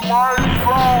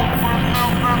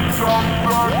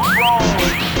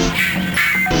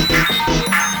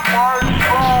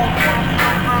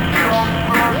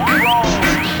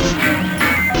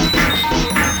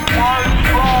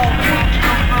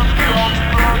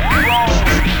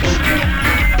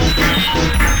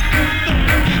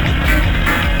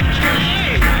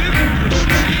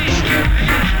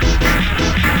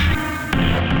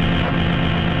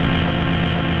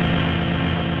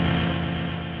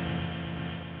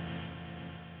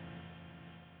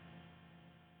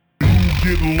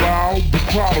Getting loud, the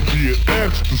crowd will be in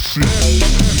ecstasy.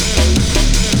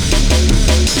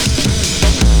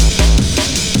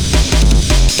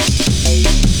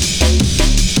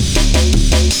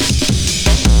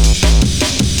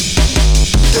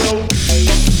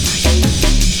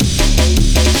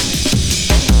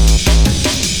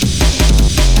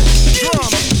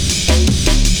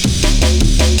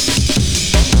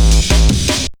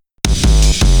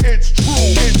 It's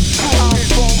true, I'm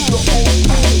from the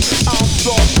Oldskool. I'm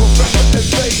so professor and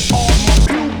they are my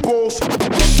pupils.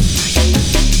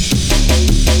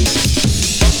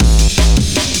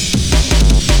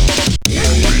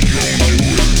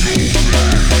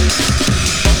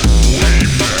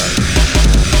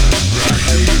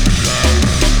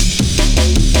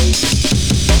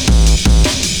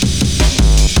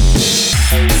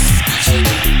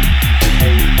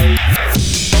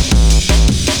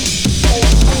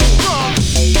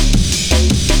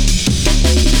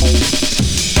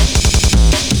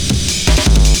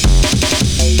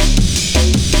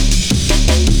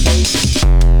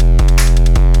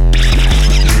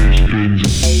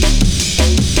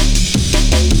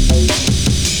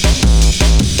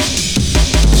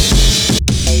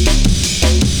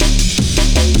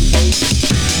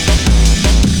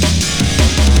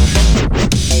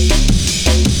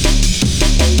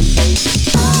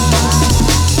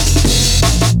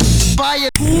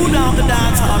 Cool down the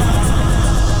dance hall.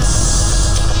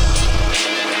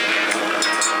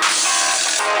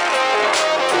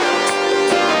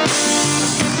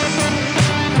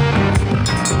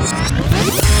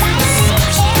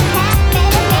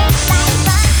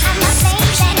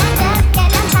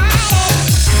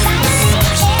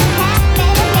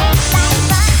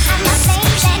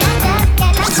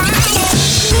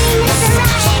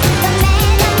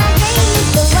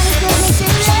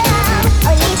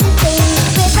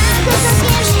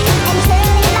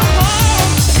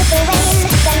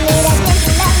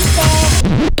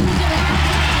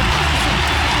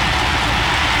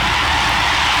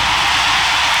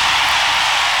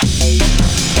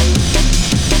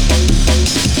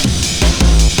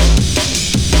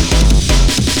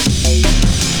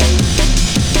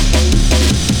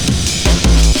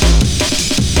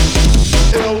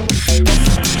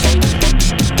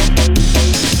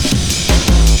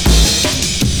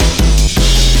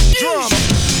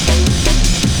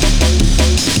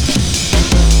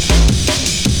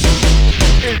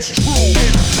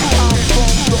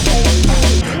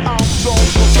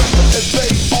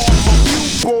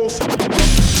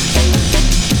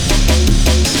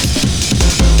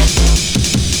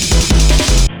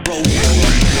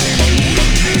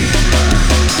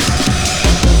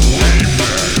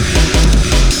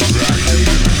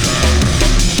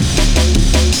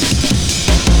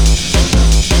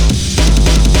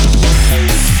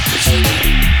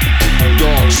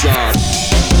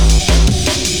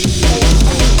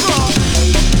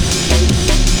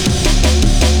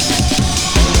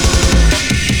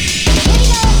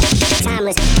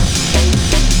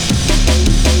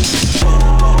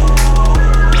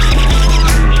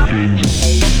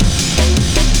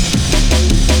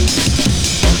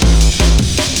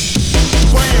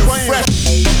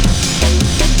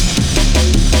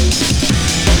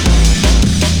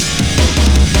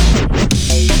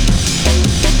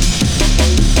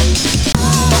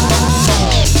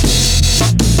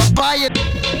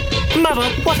 Mother,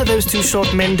 what are those two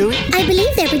short men doing? I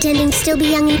believe they're pretending to still be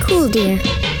young and cool, dear.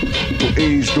 Your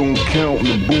age don't count in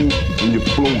the booth, and your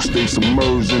flow stays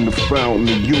submerged in the fountain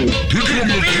of youth. Here come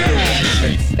the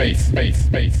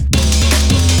space.